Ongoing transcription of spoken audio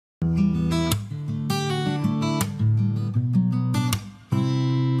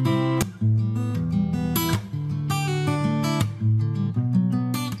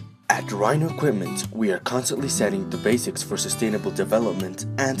RHINO Equipment, we are constantly setting the basics for sustainable development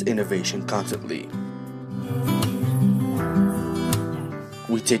and innovation constantly.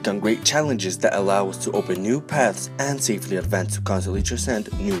 We take on great challenges that allow us to open new paths and safely advance to constantly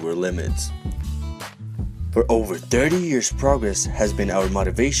transcend newer limits. For over 30 years, progress has been our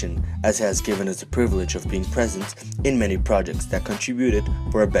motivation, as it has given us the privilege of being present in many projects that contributed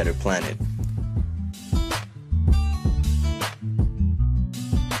for a better planet.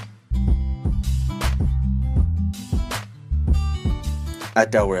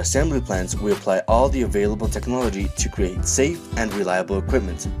 At our assembly plants, we apply all the available technology to create safe and reliable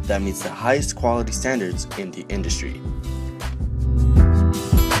equipment that meets the highest quality standards in the industry.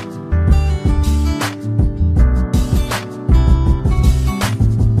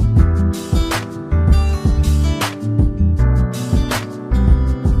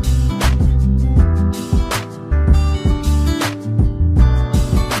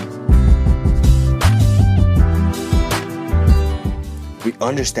 We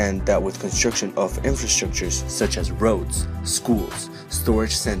understand that with construction of infrastructures such as roads, schools,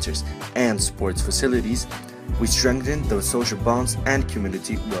 storage centers, and sports facilities, we strengthen those social bonds and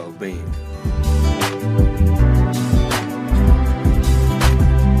community well-being.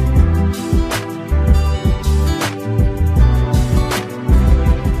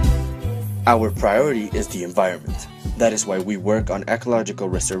 Our priority is the environment. That is why we work on ecological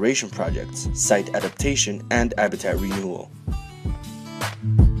restoration projects, site adaptation, and habitat renewal.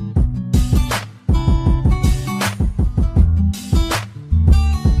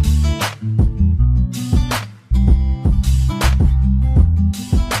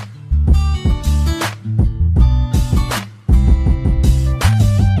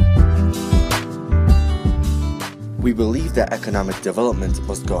 We believe that economic development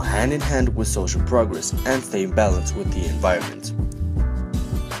must go hand in hand with social progress and stay in balance with the environment.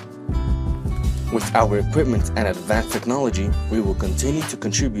 With our equipment and advanced technology, we will continue to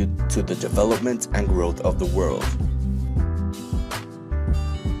contribute to the development and growth of the world.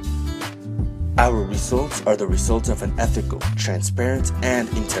 Our results are the results of an ethical, transparent, and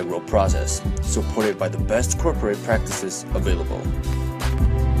integral process, supported by the best corporate practices available.